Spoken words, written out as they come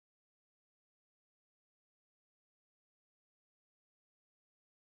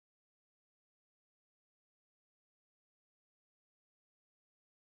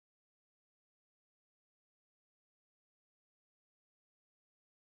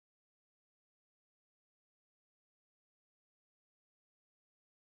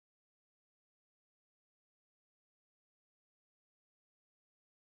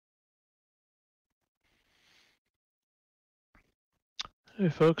Hey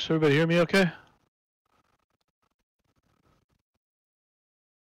folks, everybody hear me okay?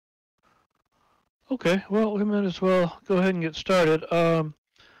 Okay, well, we might as well go ahead and get started.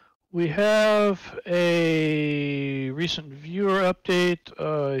 We have a recent viewer update.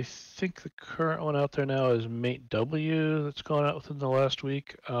 I think the current one out there now is Mate W that's gone out within the last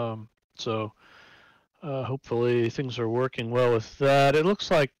week. Hopefully things are working well with that. It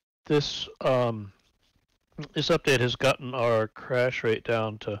looks like this this update has gotten our crash rate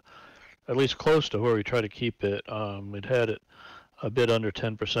down to at least close to where we try to keep it. We'd had it a bit under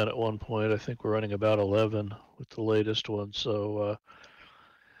 10% at one point. I think we're running about 11 with the latest one. So,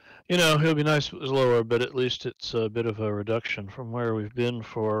 it would be nice if it was lower, but at least it's a bit of a reduction from where we've been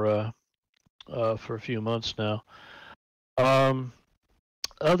for a few months now.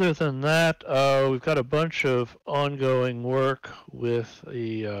 Other than that, we've got a bunch of ongoing work with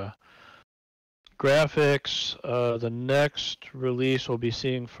the graphics. The next release we'll be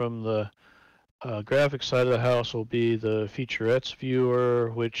seeing from the graphics side of the house will be the featurettes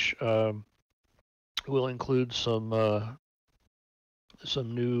viewer, which will include some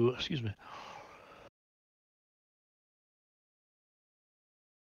new, excuse me,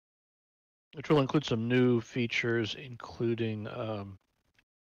 which will include some new features, including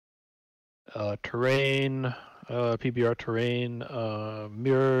terrain, PBR terrain,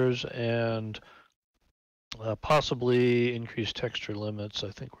 mirrors, and possibly increased texture limits.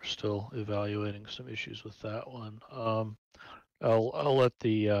 I think we're still evaluating some issues with that one. I'll let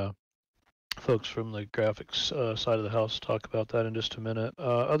the folks from the graphics side of the house talk about that in just a minute.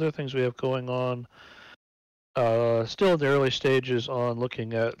 Other things we have going on. Still in the early stages on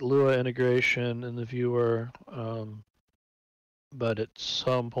looking at Lua integration in the viewer, but at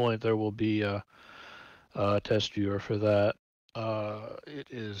some point there will be a test viewer for that. It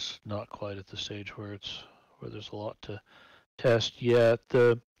is not quite at the stage where there's a lot to test yet.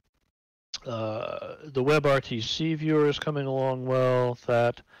 The WebRTC viewer is coming along well.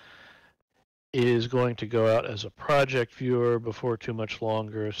 That is going to go out as a project viewer before too much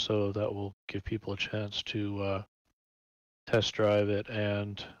longer, so that will give people a chance to test drive it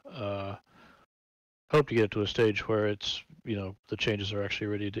and hope to get it to a stage where it's the changes are actually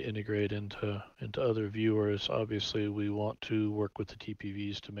ready to integrate into other viewers. Obviously, we want to work with the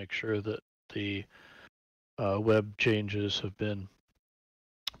TPVs to make sure that the web changes have been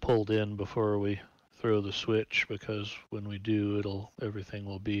pulled in before we throw the switch, because when we do, everything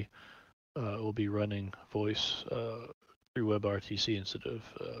will be running voice through WebRTC instead of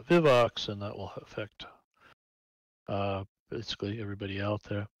Vivox, and that will affect basically everybody out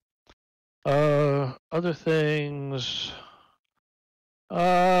there. Other things,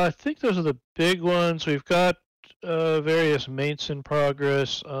 I think those are the big ones. We've got various mates in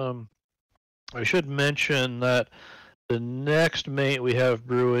progress. I should mention that the next mate we have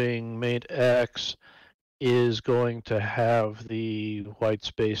brewing, Mate X, is going to have the white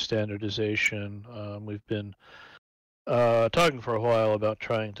space standardization. We've been talking for a while about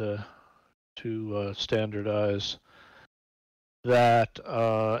trying to standardize that,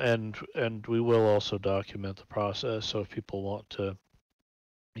 and we will also document the process. So if people want to,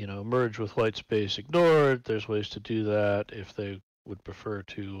 merge with white space ignored, there's ways to do that. If they would prefer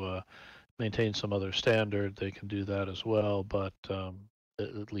to maintain some other standard, they can do that as well. But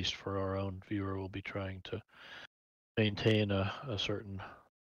at least for our own viewer, we'll be trying to maintain a certain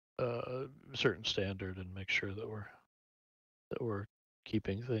standard and make sure that we're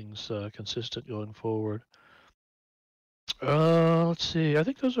keeping things consistent going forward. Let's see. I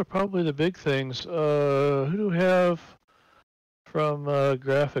think those are probably the big things. Who do we have from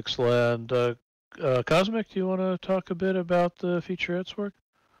Graphics Land? Cosmic, do you want to talk a bit about the featurettes work?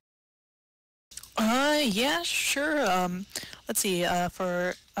 Yeah, sure. Let's see.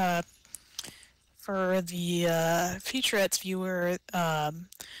 For the featurettes viewer,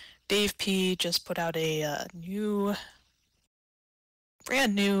 Dave P just put out a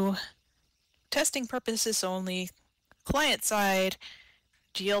brand new, testing purposes only, client-side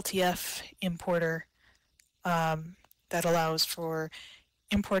GLTF importer that allows for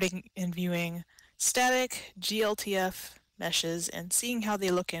importing and viewing static GLTF meshes and seeing how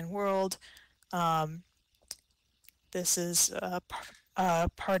they look in world. This is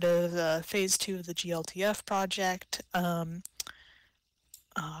part of phase 2 of the GLTF project.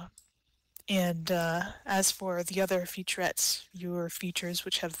 As for the other featurettes viewer features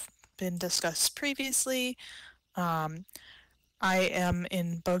which have been discussed previously, I am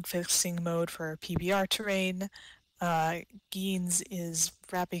in bug fixing mode for PBR terrain. Geens is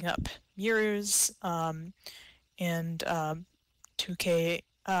wrapping up mirrors, and 2K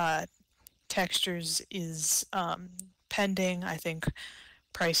textures is pending. I think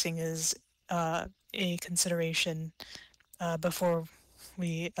pricing is a consideration before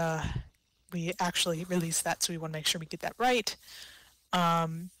we actually release that. So we want to make sure we get that right.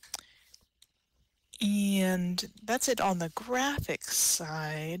 And that's it on the graphics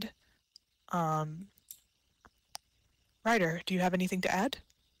side. Ryder, do you have anything to add?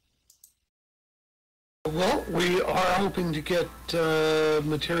 Well, we are hoping to get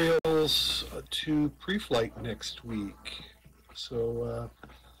materials to pre-flight next week. So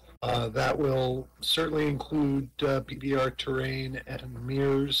that will certainly include PBR terrain and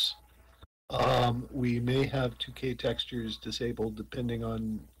mirrors. We may have 2K textures disabled depending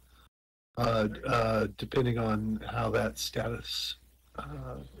on how that status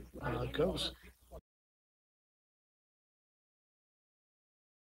goes.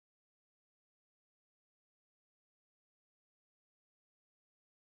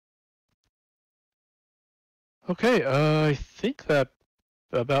 Okay, I think that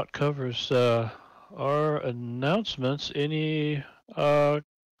about covers our announcements. Any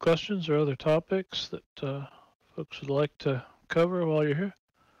questions or other topics that folks would like to cover while you're here?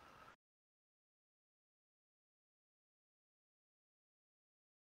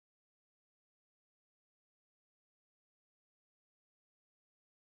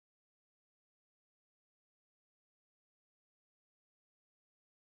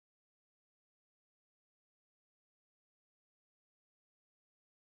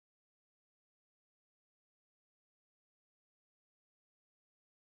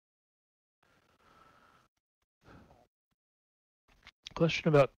 Question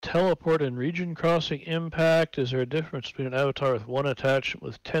about teleport and region crossing impact. Is there a difference between an avatar with one attachment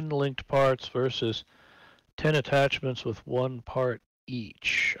with 10 linked parts versus 10 attachments with one part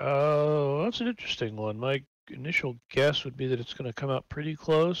each? Oh, that's an interesting one. My initial guess would be that it's going to come out pretty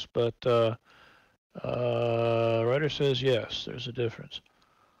close, but Ryder says yes, there's a difference.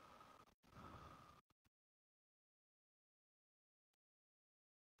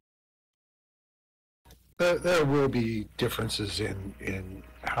 There will be differences in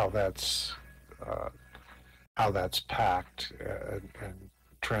how that's packed and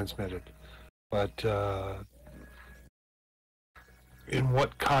transmitted, but in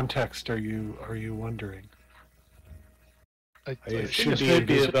what context are you wondering? I It think should this be may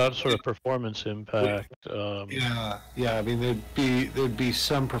be invisible. about sort of performance impact. Yeah. I mean, there'd be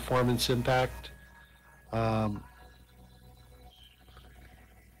some performance impact. Um,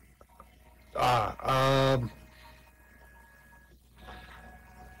 um,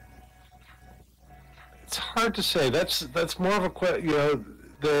 it's hard to say. That's more of a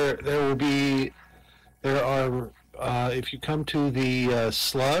there are if you come to the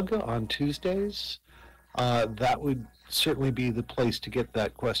slug on Tuesdays, that would certainly be the place to get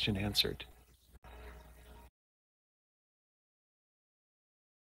that question answered.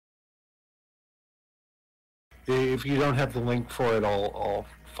 If you don't have the link for it, I'll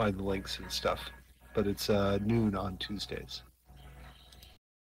find the links and stuff. But it's noon on Tuesdays.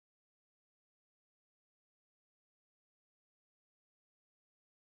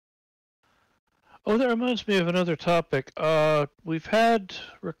 Oh, that reminds me of another topic. We've had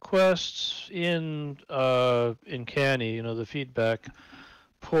requests in Canny, the feedback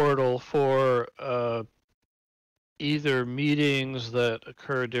portal for either meetings that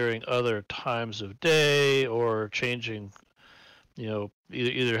occur during other times of day or changing,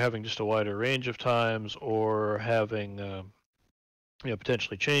 either having just a wider range of times or having,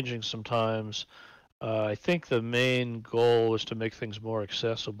 potentially changing sometimes. I think the main goal is to make things more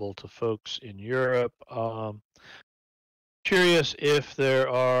accessible to folks in Europe. Curious if there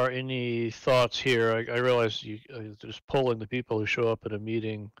are any thoughts here. I realize you just polling the people who show up at a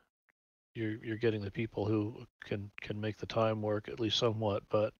meeting. You're getting the people who can make the time work at least somewhat,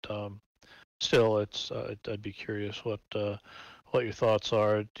 but still, I'd be curious what your thoughts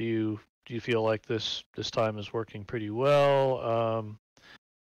are. Do you feel like this time is working pretty well?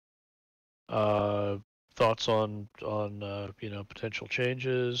 Thoughts on potential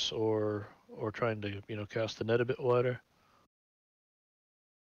changes or trying to cast the net a bit wider?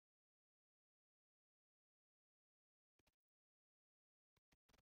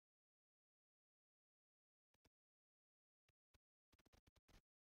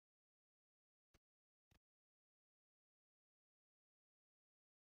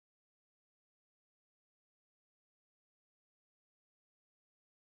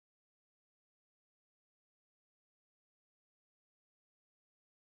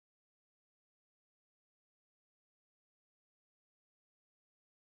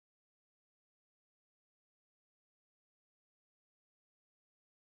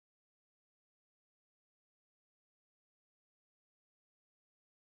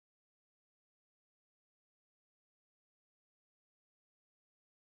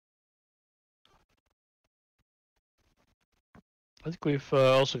 I think we've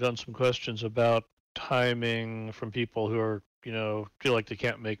also gotten some questions about timing from people who are, feel like they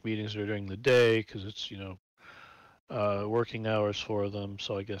can't make meetings during the day because it's, working hours for them.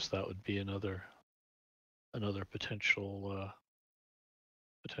 So I guess that would be another potential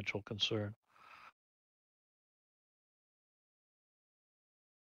concern.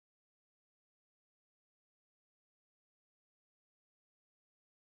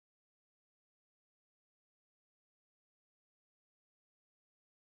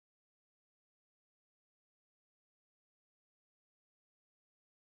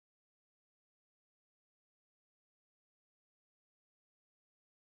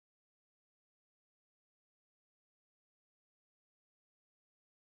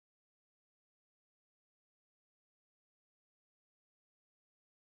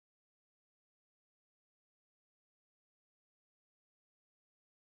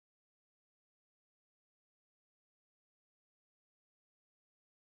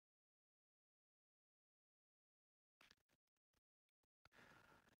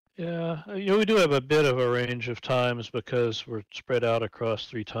 Yeah, we do have a bit of a range of times because we're spread out across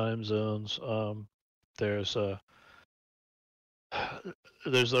 3 time zones. There's a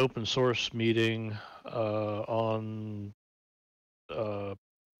there's the open source meeting uh, on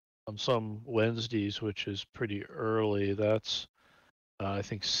some Wednesdays, which is pretty early. That's I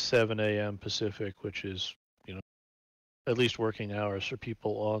think 7 a.m. Pacific, which is at least working hours for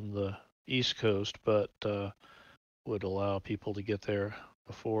people on the East Coast, but would allow people to get there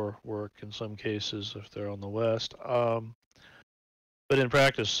before work in some cases if they're on the West. But in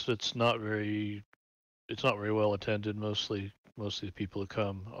practice, it's not very well attended. Mostly the people who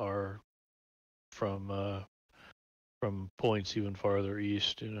come are from points even farther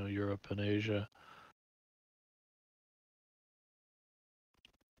east, Europe and Asia.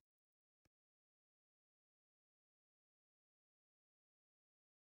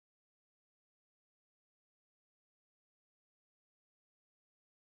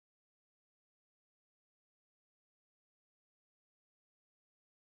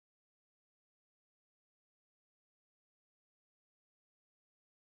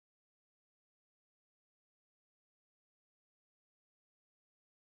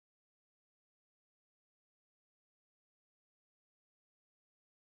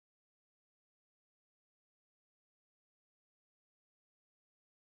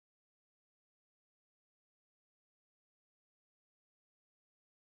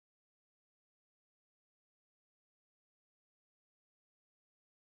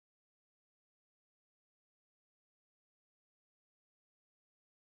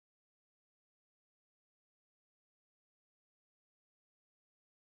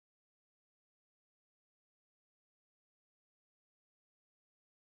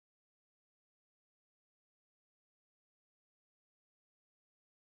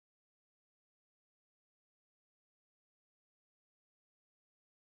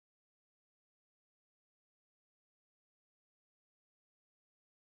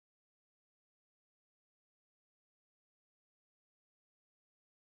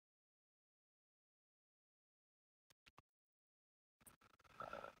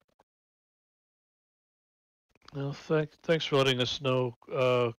 Well, thanks for letting us know,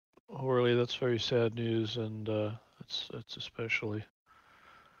 Horley. That's very sad news, and it's especially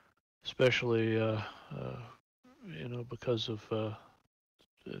because of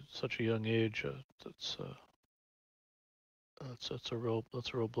at such a young age. That's a real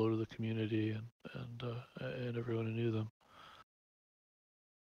blow to the community and everyone who knew them.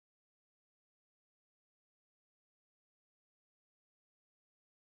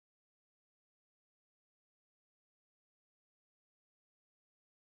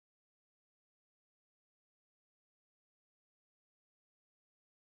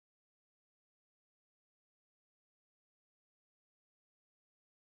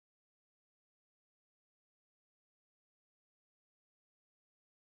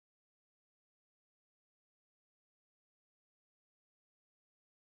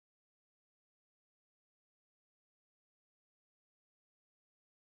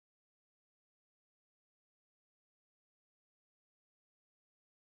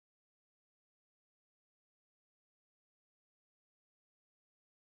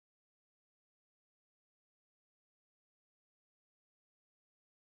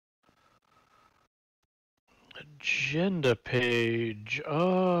 Agenda page.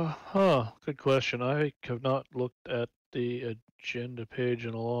 Good question. I have not looked at the agenda page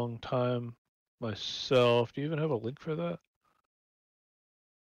in a long time myself. Do you even have a link for that?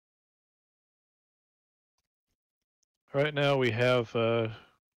 Right now we have kind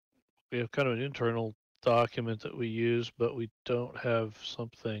of an internal document that we use, but we don't have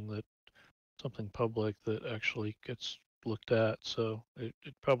something public that actually gets looked at. So it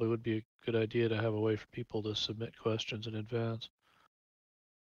probably would be a good idea to have a way for people to submit questions in advance.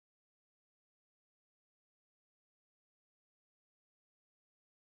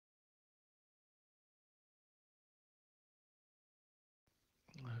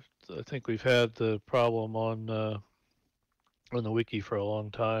 I think we've had the problem on the wiki for a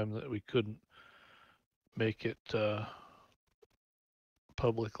long time that we couldn't make it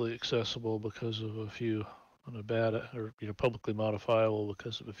publicly accessible because of a few bad, or publicly modifiable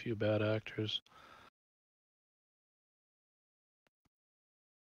because of a few bad actors.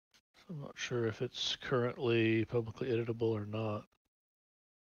 So I'm not sure if it's currently publicly editable or not.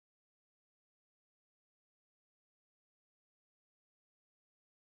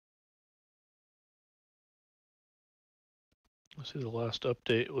 I see the last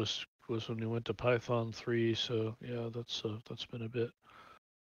update was when we went to Python 3, so yeah, that's been a bit.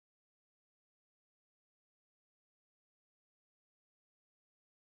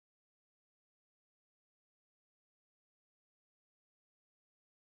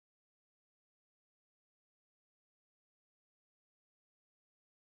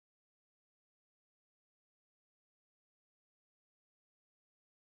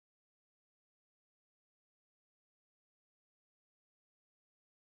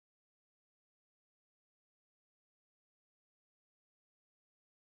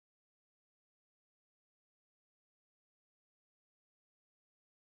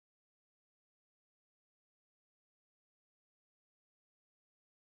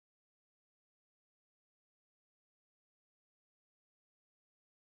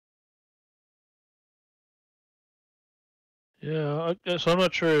 Yeah, so I'm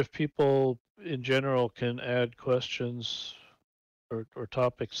not sure if people in general can add questions or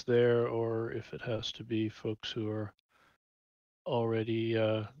topics there, or if it has to be folks who are already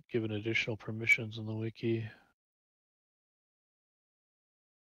given additional permissions in the wiki.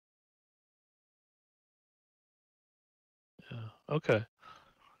 Yeah, okay.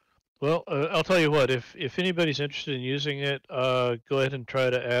 Well, I'll tell you what, if anybody's interested in using it, go ahead and try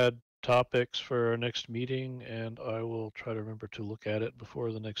to add topics for our next meeting, and I will try to remember to look at it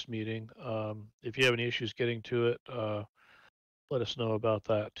before the next meeting. If you have any issues getting to it, let us know about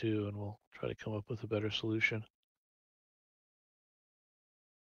that too, and we'll try to come up with a better solution.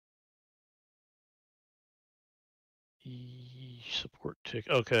 Support tick.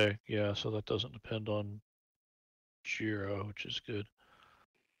 Okay, yeah, so that doesn't depend on Jira, which is good.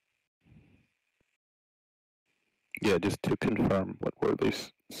 Yeah, just to confirm, what were they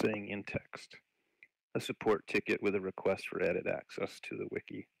saying in text? A support ticket with a request for edit access to the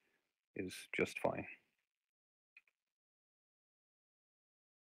wiki is just fine.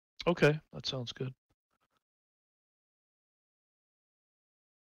 Okay, that sounds good.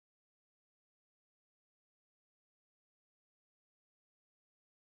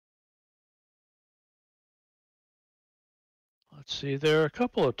 Let's see, there are a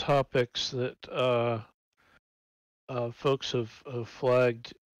couple of topics that folks have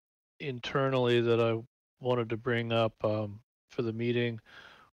flagged internally that I wanted to bring up for the meeting.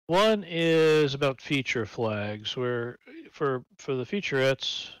 One is about feature flags, where for the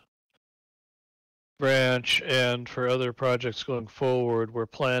featurettes branch and for other projects going forward, we're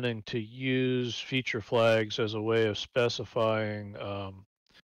planning to use feature flags as a way of specifying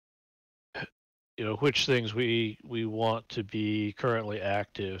which things we want to be currently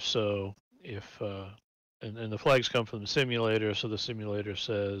active. So if and the flags come from the simulator, so the simulator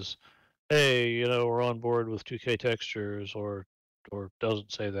says, hey, we're on board with 2K textures, or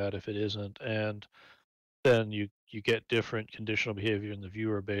doesn't say that if it isn't, and then you get different conditional behavior in the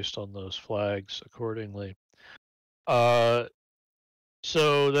viewer based on those flags accordingly. So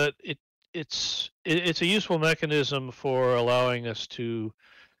that it's a useful mechanism for allowing us to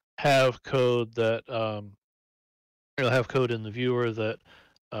have code that have code in the viewer that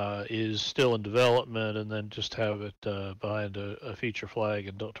is still in development, and then just have it behind a feature flag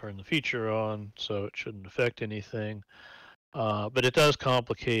and don't turn the feature on, so it shouldn't affect anything. But it does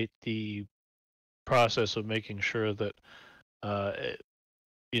complicate the process of making sure that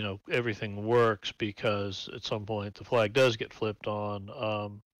everything works, because at some point the flag does get flipped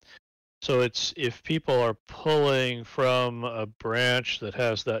on. So it's, if people are pulling from a branch that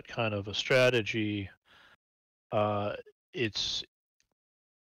has that kind of a strategy, it's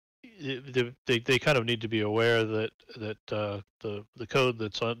they kind of need to be aware that the code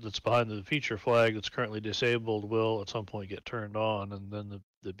that's behind the feature flag that's currently disabled will at some point get turned on, and then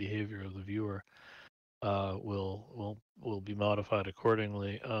the behavior of the viewer will be modified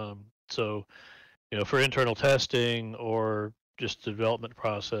accordingly. So for internal testing or just the development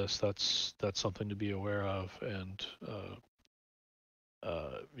process, that's something to be aware of, and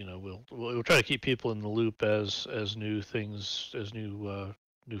we'll try to keep people in the loop as new things, as new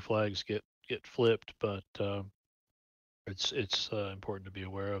flags get flipped, but it's important to be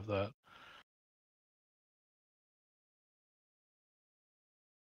aware of that.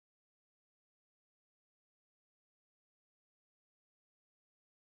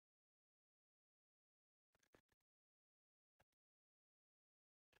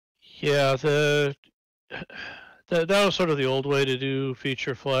 Yeah, that was sort of the old way to do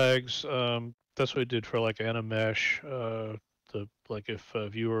feature flags. That's what we did for like Animesh. Like if a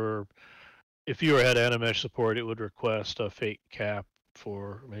viewer had Animesh support, it would request a fake cap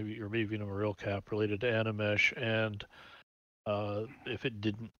for maybe even a real cap related to Animesh, and if it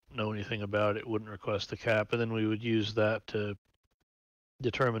didn't know anything about it, it wouldn't request the cap, and then we would use that to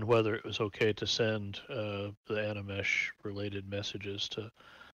determine whether it was okay to send the Animesh related messages to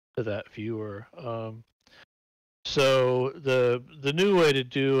that viewer. So the new way to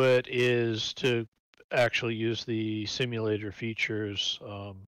do it is to actually use the simulator features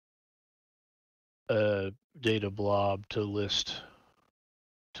data blob to list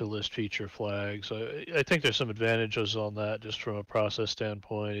feature flags. I think there's some advantages on that just from a process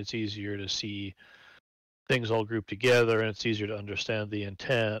standpoint. It's easier to see things all grouped together, and it's easier to understand the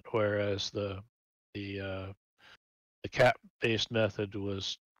intent. Whereas the cap-based method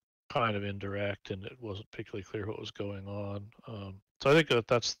was kind of indirect, and it wasn't particularly clear what was going on. So I think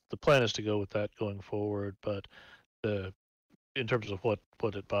that's the plan, is to go with that going forward. But in terms of what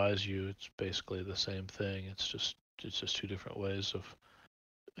it buys you, it's basically the same thing. It's just two different ways of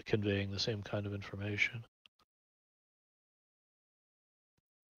conveying the same kind of information.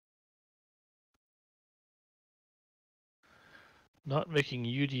 Not making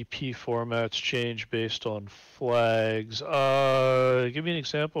UDP formats change based on flags. Give me an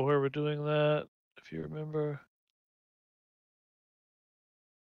example where we're doing that, if you remember.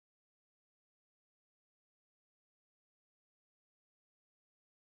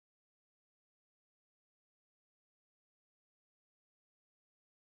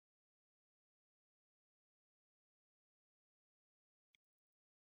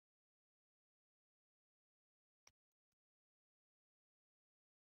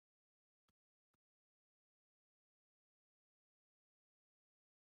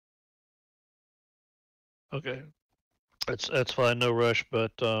 Okay, that's fine, no rush.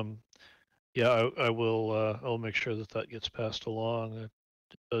 But yeah, I will. I'll make sure that gets passed along. It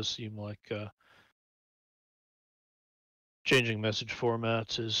does seem like changing message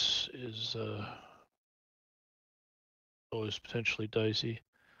formats is always potentially dicey.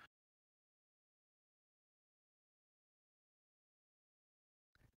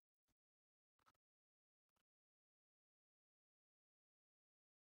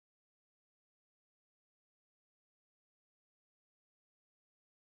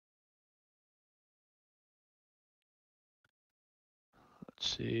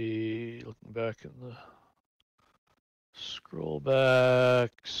 Let's see. Looking back in the scroll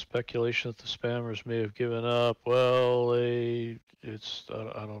back, speculation that the spammers may have given up. Well, I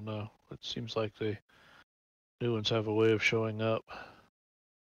don't know. It seems like the new ones have a way of showing up.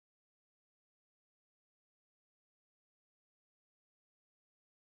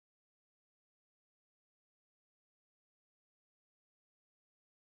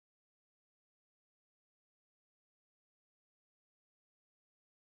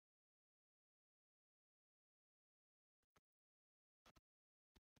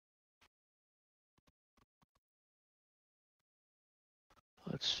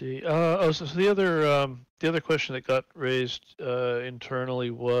 Let's see. So the other question that got raised internally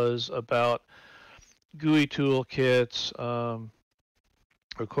was about GUI toolkits. Of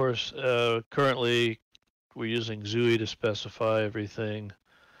course, currently we're using Zui to specify everything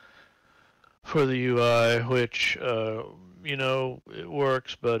for the UI, which it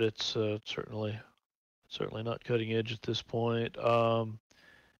works, but it's certainly not cutting edge at this point.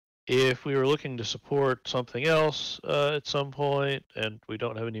 If we were looking to support something else at some point, and we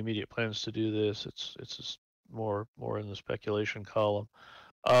don't have any immediate plans to do this, it's just more in the speculation column.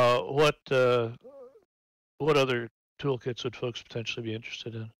 What other toolkits would folks potentially be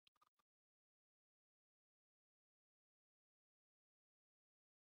interested in?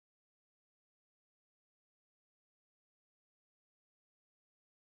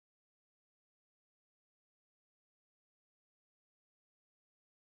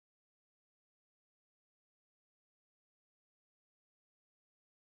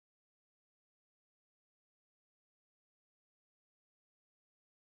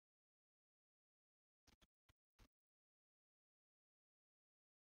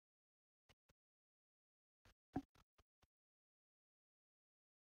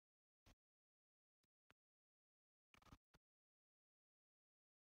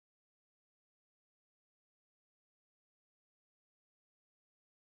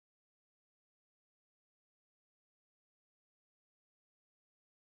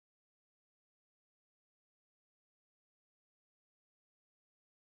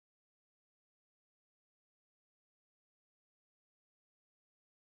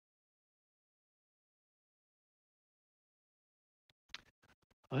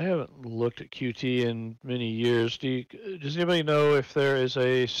 I haven't looked at Qt in many years. Does anybody know if there is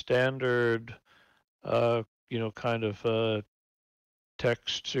a standard, kind of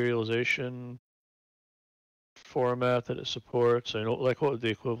text serialization format that it supports? I know, like, what would the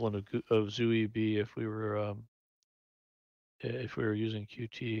equivalent of Zui be if we were using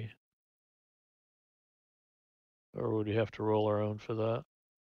Qt, or would we have to roll our own for that?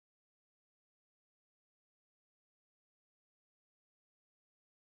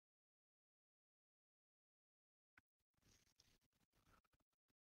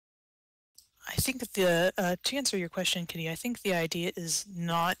 I think that to answer your question, Kitty, I think the idea is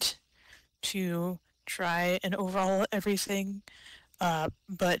not to try and overhaul everything,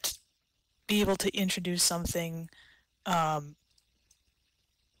 but be able to introduce something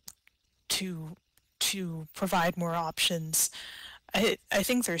to provide more options. I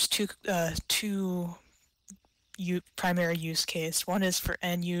think there's two primary use case. One is for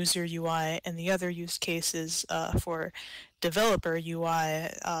end user UI, and the other use case is for developer UI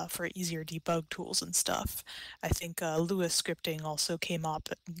for easier debug tools and stuff. I think Lua scripting also came up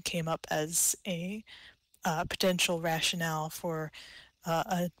as a potential rationale for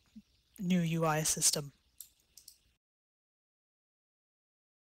a new UI system.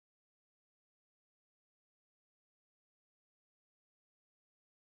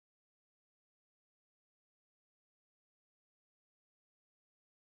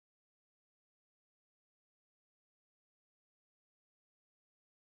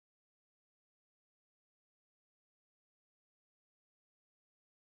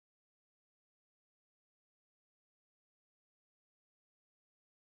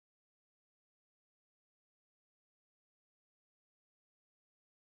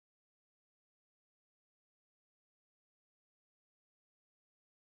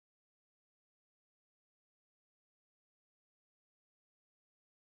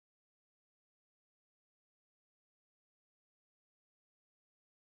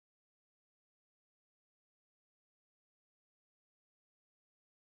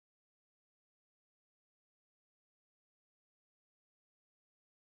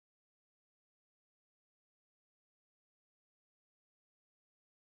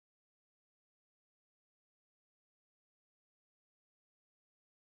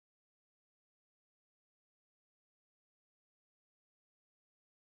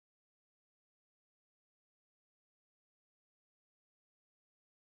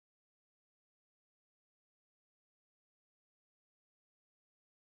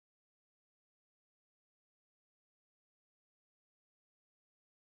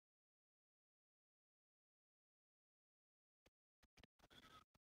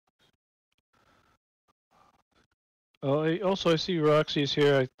 Oh, I see Roxy's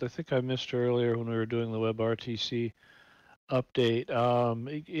here. I think I missed her earlier when we were doing the WebRTC update.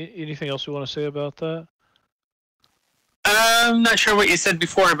 Anything else you want to say about that? I'm not sure what you said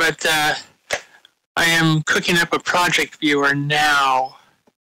before, but I am cooking up a project viewer now.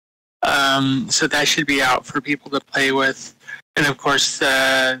 So that should be out for people to play with. And of course,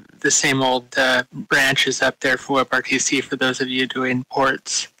 the same old branch is up there for WebRTC for those of you doing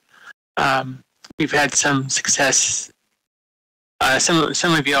ports. We've had some success.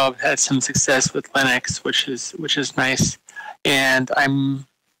 Some of y'all have had some success with Linux, which is nice. And I'm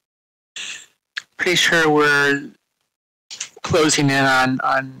pretty sure we're closing in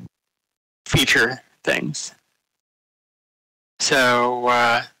on feature things. So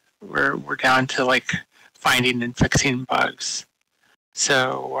we're down to like finding and fixing bugs.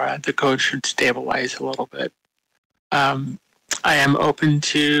 So the code should stabilize a little bit. I am open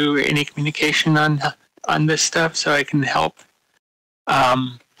to any communication on this stuff, so I can help.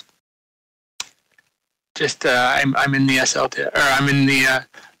 I'm in the SLT, or I'm in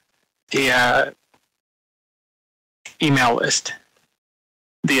the email list,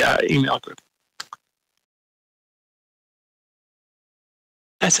 the email group.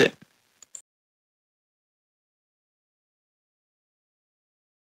 That's it.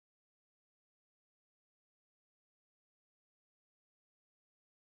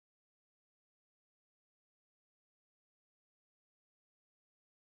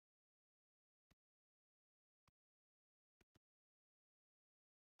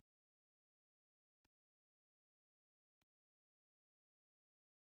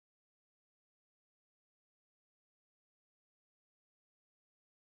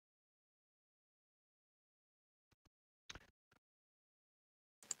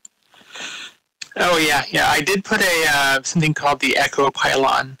 Oh yeah. I did put a something called the Echo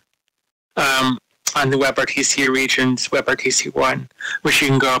Pylon on the WebRTC regions, WebRTC1, which you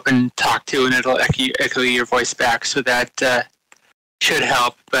can go up and talk to, and it'll echo your voice back, so that should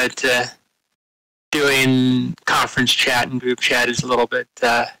help, but doing conference chat and group chat is a little bit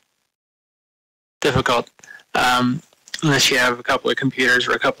difficult unless you have a couple of computers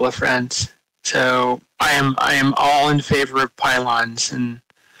or a couple of friends. So I am all in favor of pylons, and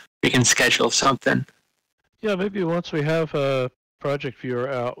we can schedule something. Yeah, maybe once we have a project viewer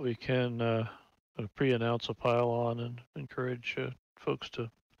out, we can pre-announce a pylon and encourage folks to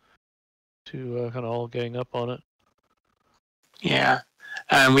kind of all gang up on it. Yeah,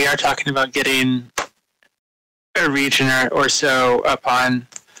 we are talking about getting a region or so up on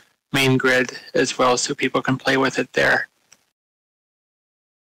main grid as well, so people can play with it there.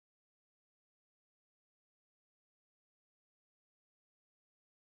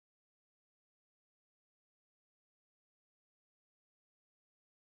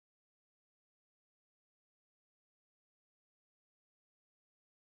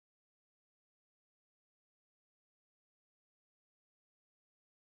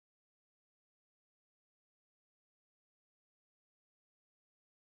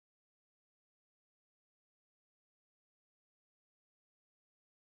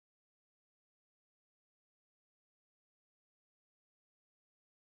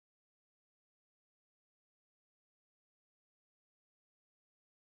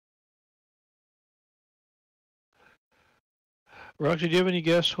 Roxy, do you have any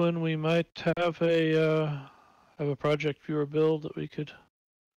guess when we might have a project viewer build that we could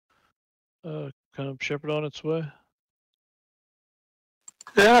kind of shepherd on its way?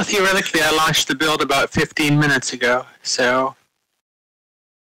 Well, theoretically, I launched the build about 15 minutes ago, so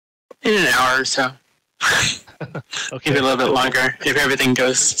in an hour or so. Okay. Maybe a little bit longer if everything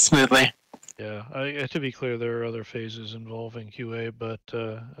goes smoothly. Yeah, to be clear, there are other phases involving QA, but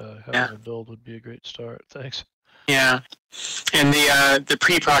having a build would be a great start. Thanks. Yeah, and the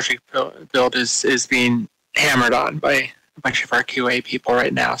pre-project build is being hammered on by a bunch of our QA people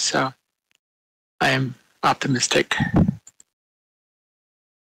right now, so I am optimistic.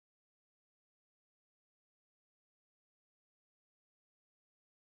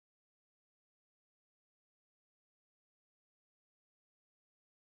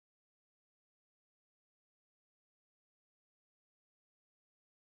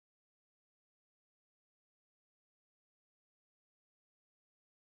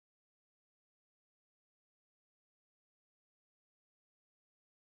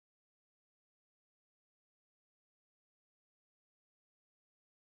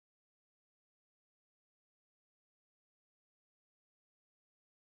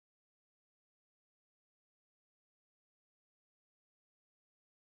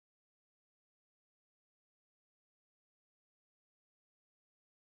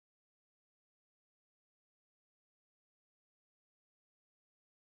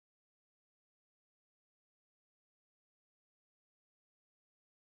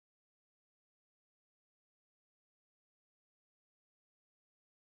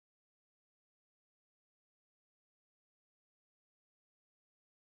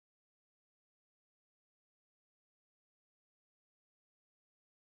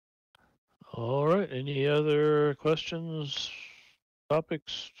 All right. Any other questions,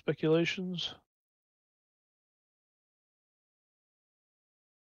 topics, speculations?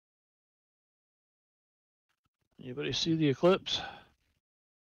 Anybody see the eclipse?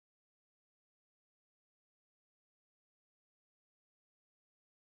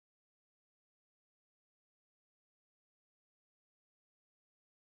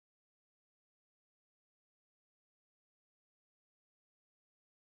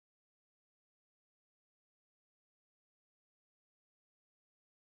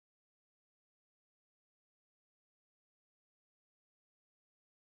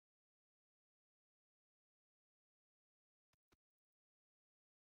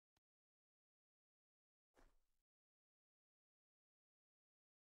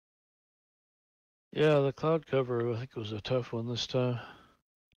 Yeah, the cloud cover, I think, was a tough one this time.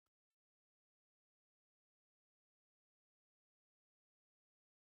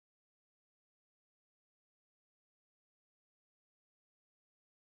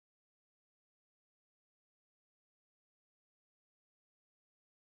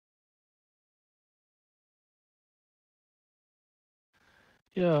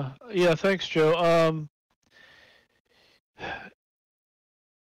 Yeah, thanks, Joe.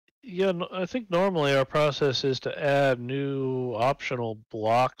 Yeah, I think normally our process is to add new optional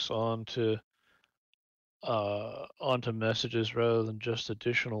blocks onto messages rather than just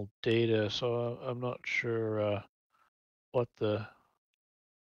additional data. So I'm not sure what the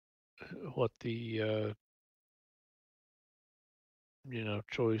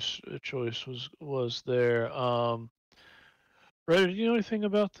choice was there. Ryder, do you know anything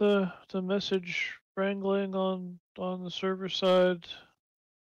about the message wrangling on the server side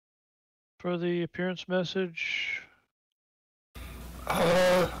for the appearance message?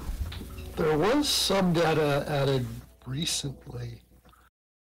 There was some data added recently.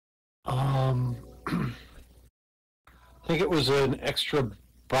 I think it was an extra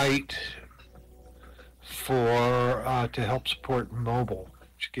byte for to help support mobile,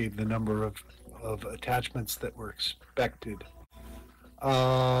 which gave the number of attachments that were expected.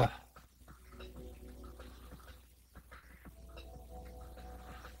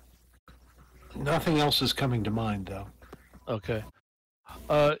 Nothing else is coming to mind, though. Okay.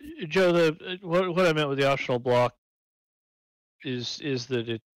 Joe, what I meant with the optional block is that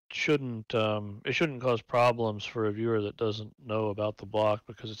it shouldn't cause problems for a viewer that doesn't know about the block,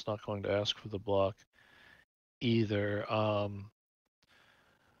 because it's not going to ask for the block either.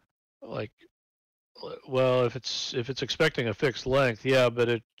 Like, well, if it's expecting a fixed length, yeah,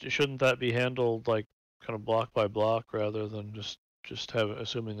 but shouldn't that be handled like kind of block by block rather than just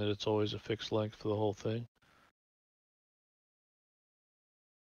assuming that it's always a fixed length for the whole thing?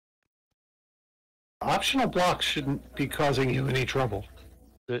 Optional blocks shouldn't be causing you any trouble.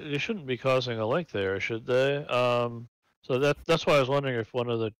 They shouldn't be causing a link there, should they? So that's why I was wondering if one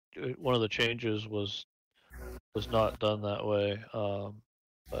of the changes was not done that way.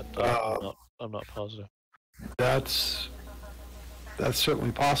 But I'm not positive. That's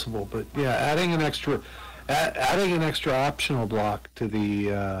certainly possible. But yeah, adding an extra optional block to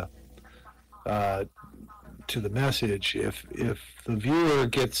the message, if the viewer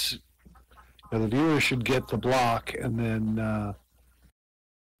gets, the viewer should get the block, and then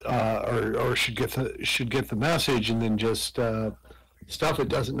or should get the message, and then just stuff it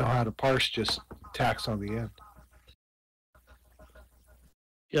doesn't know how to parse just tacks on the end.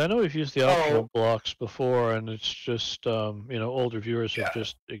 Yeah, I know we've used the optional blocks before, and it's just older viewers have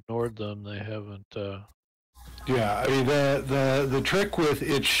just ignored them. They haven't. Yeah, I mean the trick with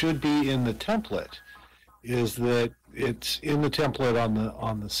it should be in the template is that it's in the template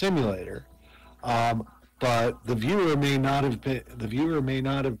on the simulator, but the viewer may not have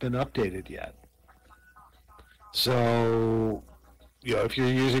been updated yet. So, if you're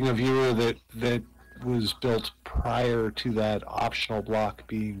using a viewer that was built prior to that optional block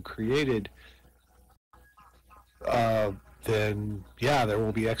being created, then yeah, there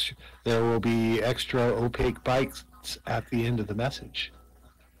will be extra opaque bytes at the end of the message.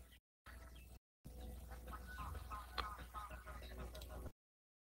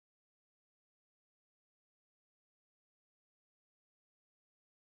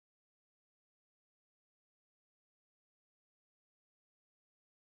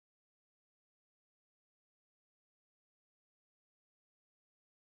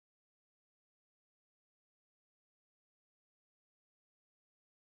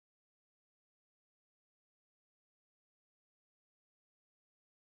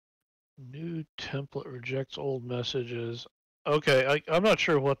 New template rejects old messages. Okay, I'm not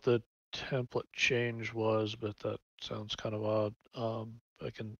sure what the template change was, but that sounds kind of odd.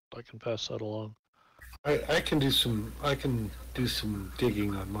 I can pass that along. I can do some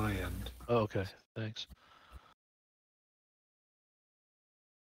digging on my end. Oh, okay, thanks.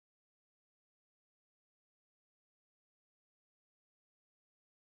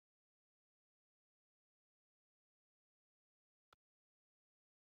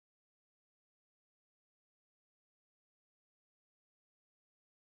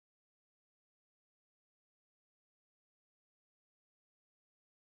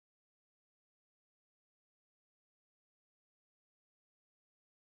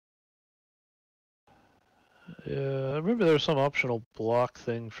 Yeah, I remember there was some optional block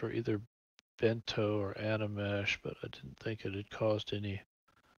thing for either Bento or Animesh, but I didn't think it had caused any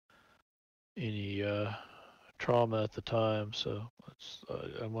trauma at the time. So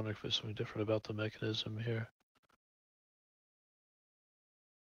I'm wondering if there's something different about the mechanism here.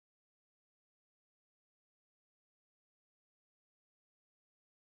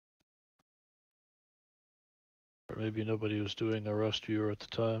 Or maybe nobody was doing a Rust viewer at the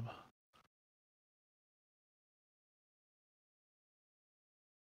time.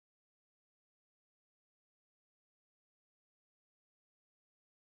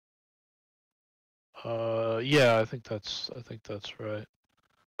 Yeah, I think that's right.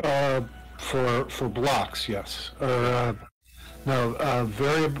 For blocks, yes. Or no,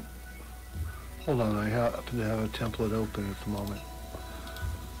 variable. Hold on, I happen to have a template open at the moment.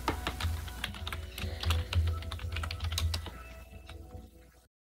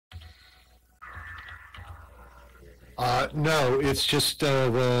 No, it's just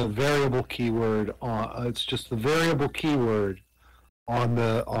the variable keyword. It's just the variable keyword on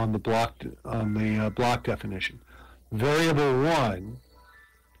the block definition. Variable 1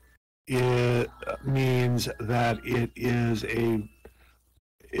 means that it is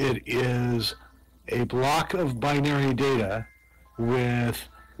a block of binary data with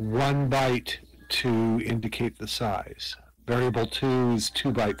 1 byte to indicate the size. Variable 2 is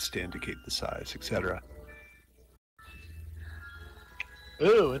 2 bytes to indicate the size, etc.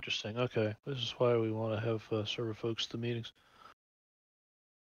 Oh, interesting. Okay, this is why we want to have server folks at the meetings.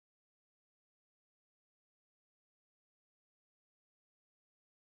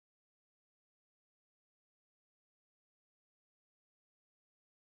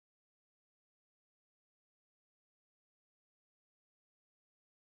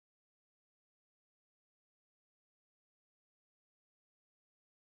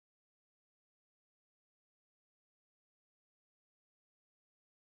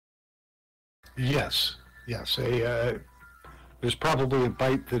 Yes, yes. There's probably a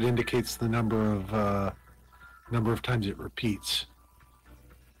byte that indicates the number of times it repeats.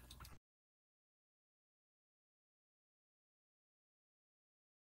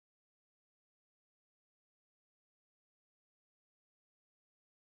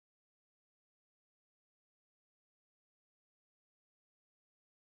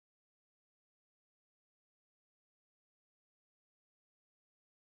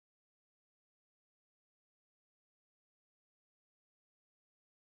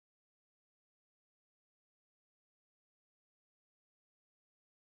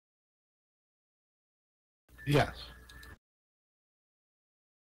 Yes.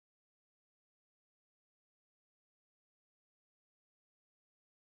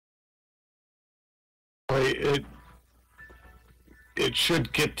 It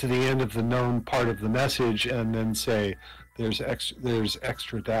should get to the end of the known part of the message and then say there's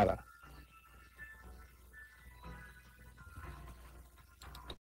extra data.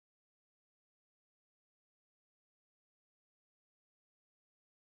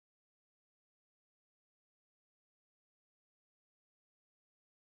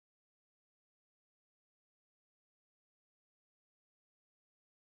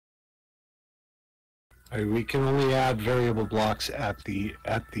 We can only add variable blocks at the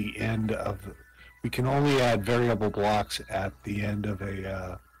end of. We can only add variable blocks at the end of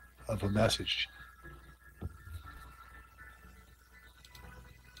a message.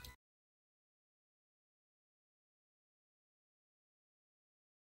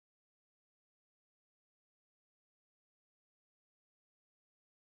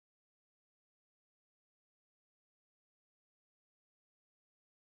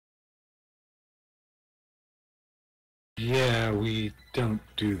 Yeah, we don't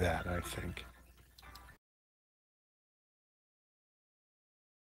do that, I think.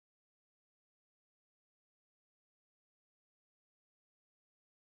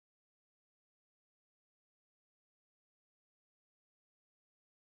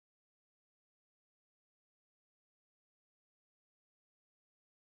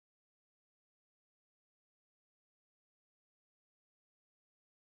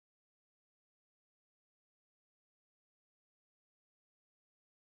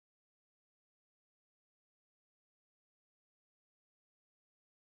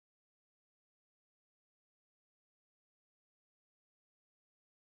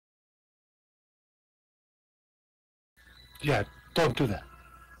 Yeah, don't do that.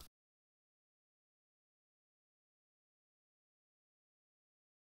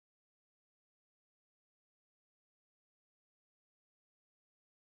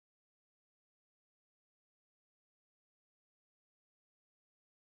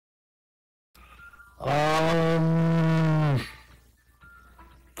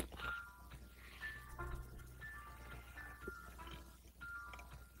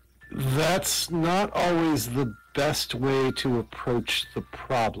 That's not always the best way to approach the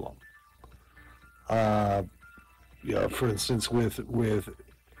problem. For instance, you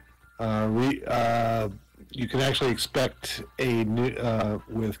can actually expect a new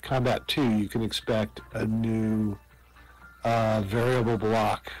with Combat 2. You can expect a new variable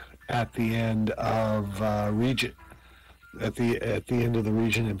block at the end of region, at the end of the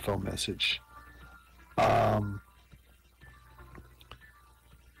region info message.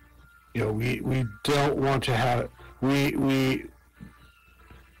 We don't want to have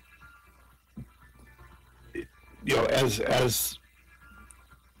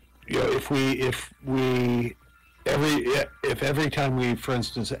if every time we, for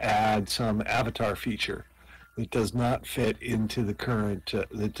instance, add some avatar feature that does not fit into the current,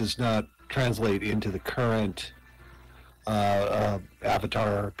 that does not translate into the current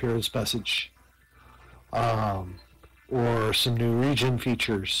avatar appearance message, or some new region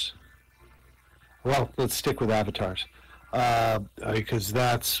features. Well, let's stick with avatars, because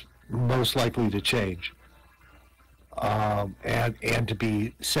that's most likely to change, and to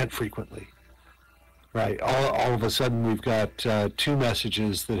be sent frequently. Right. All of a sudden, we've got 2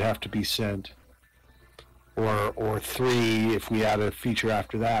 messages that have to be sent, or 3 if we add a feature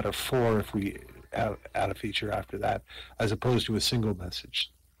after that, or 4 if we add a feature after that, as opposed to a single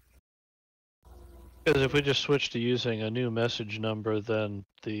message. Because if we just switch to using a new message number, then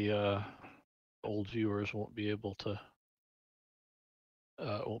the old viewers won't be able to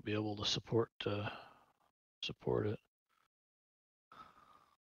support it.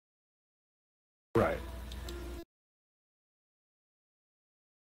 Right.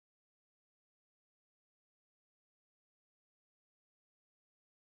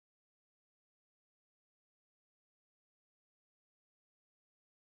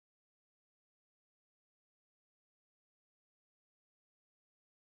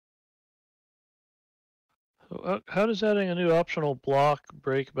 How does adding a new optional block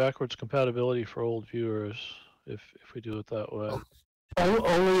break backwards compatibility for old viewers if we do it that way?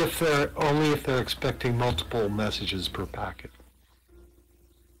 Only if they're expecting multiple messages per packet.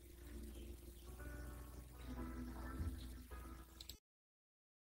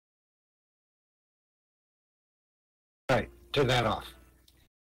 Right. Turn that off.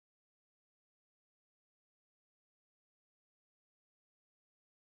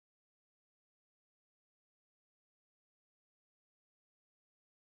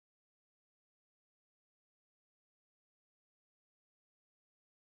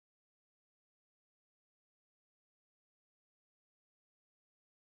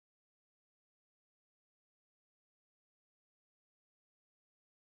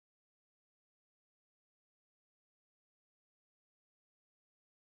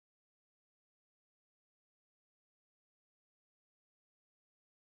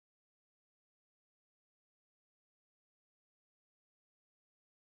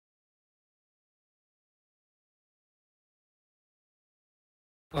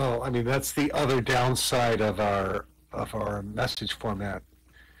 Oh, I mean, that's the other downside of our message format,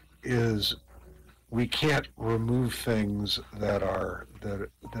 is we can't remove things that are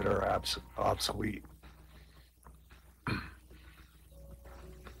obsolete.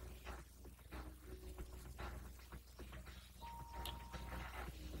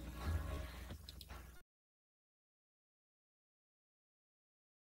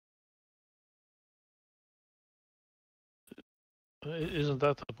 Isn't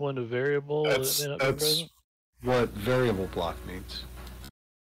that the point of variable? That's It may not be present? what variable block means.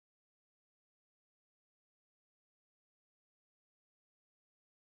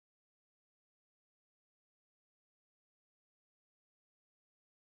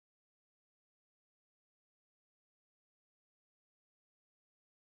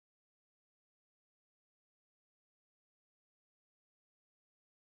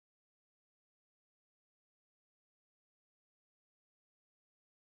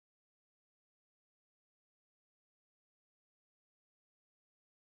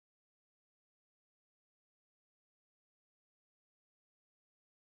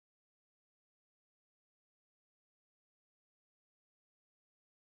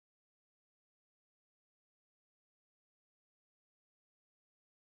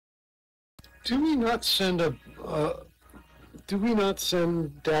 Do we not send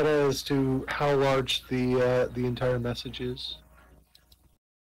data as to how large the entire message is?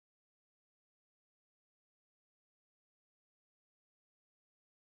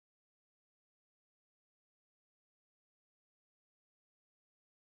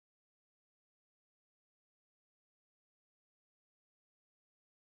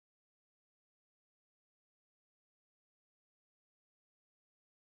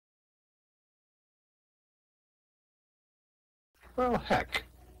 Well, heck.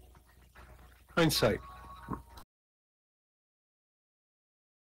 Hindsight.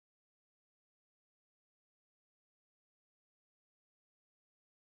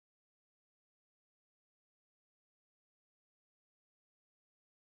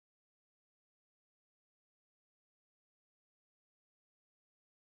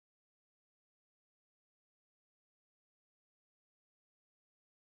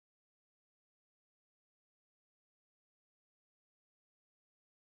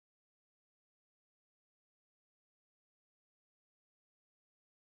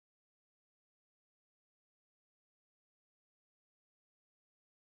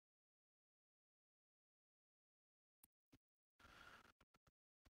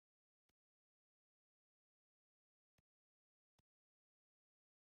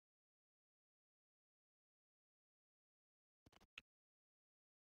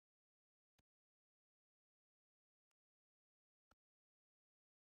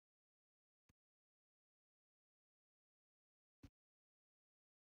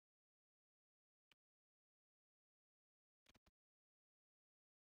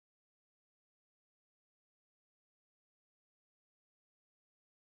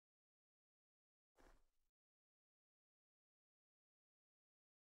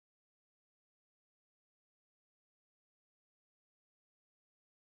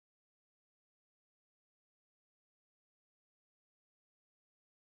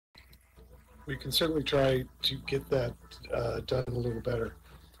 we can certainly try to get that done a little better.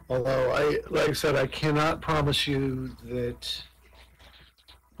 Although, like I said, I cannot promise you that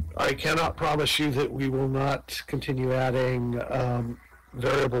we will not continue adding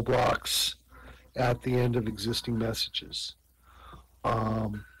variable blocks at the end of existing messages.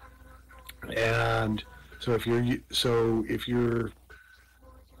 And so if you're,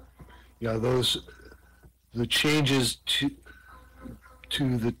 the changes to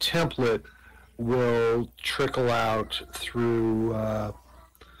the template will trickle out through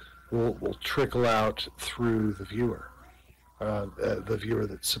will trickle out through the viewer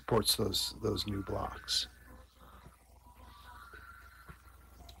that supports those new blocks.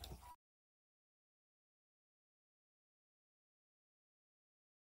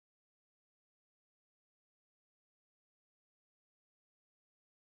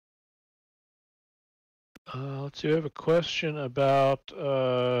 Let's see, I have a question about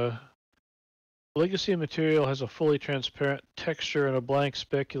legacy material has a fully transparent texture and a blank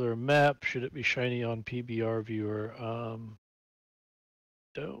specular map. Should it be shiny on PBR viewer?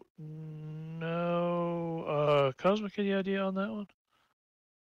 Don't know. Cosmic, any idea on that one?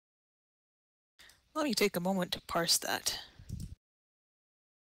 Let me take a moment to parse that.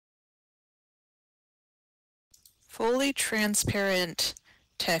 Fully transparent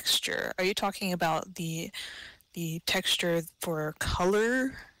texture. Are you talking about the texture for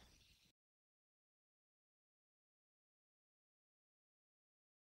color?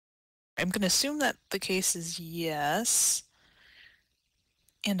 I'm going to assume that the case is yes.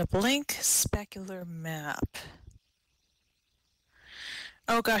 And a blank specular map.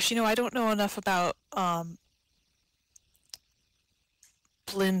 Oh gosh, I don't know enough about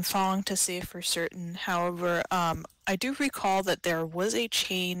Blinn-Phong to say for certain. However, I do recall that there was a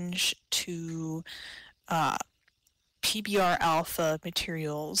change to PBR alpha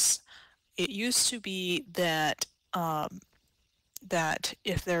materials. It used to be that that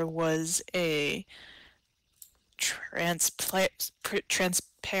if there was a transparent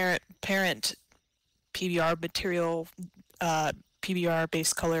PBR material, PBR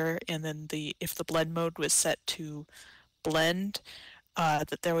base color, and then if the blend mode was set to blend,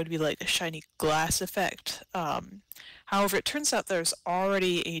 that there would be like a shiny glass effect. However, it turns out there's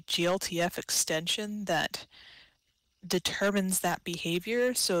already a GLTF extension that determines that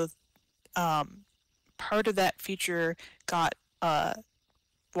behavior. So part of that feature got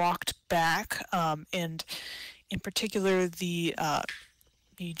walked back, and in particular the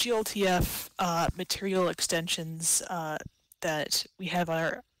GLTF material extensions that we have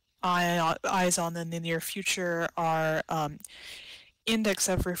our eyes on in the near future are index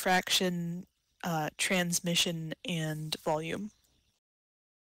of refraction, transmission, and volume.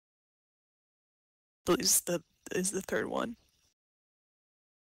 Is the third one.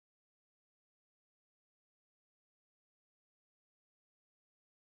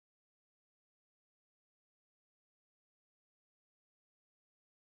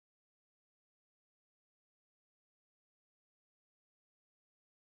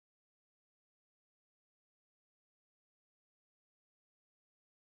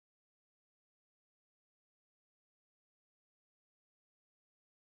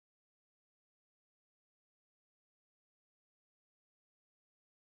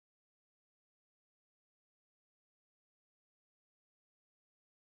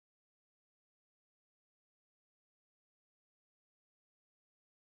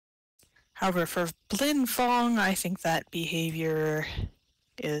 However, for Blinn-Phong, I think that behavior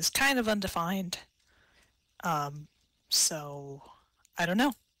is kind of undefined. So, I don't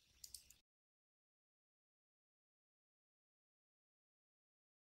know.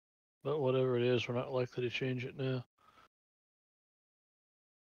 But whatever it is, we're not likely to change it now.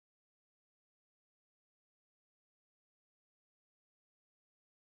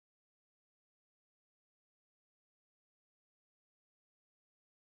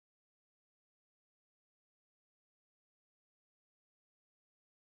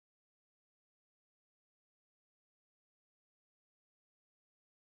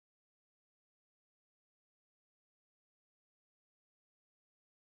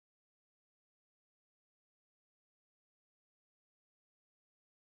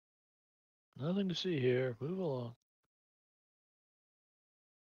 Nothing to see here. Move along.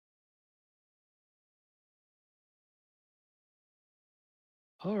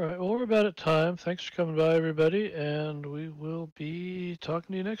 All right, well, we're about at time. Thanks for coming by, everybody, and we will be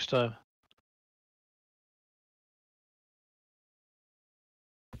talking to you next time.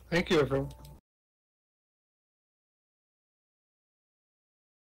 Thank you, everyone.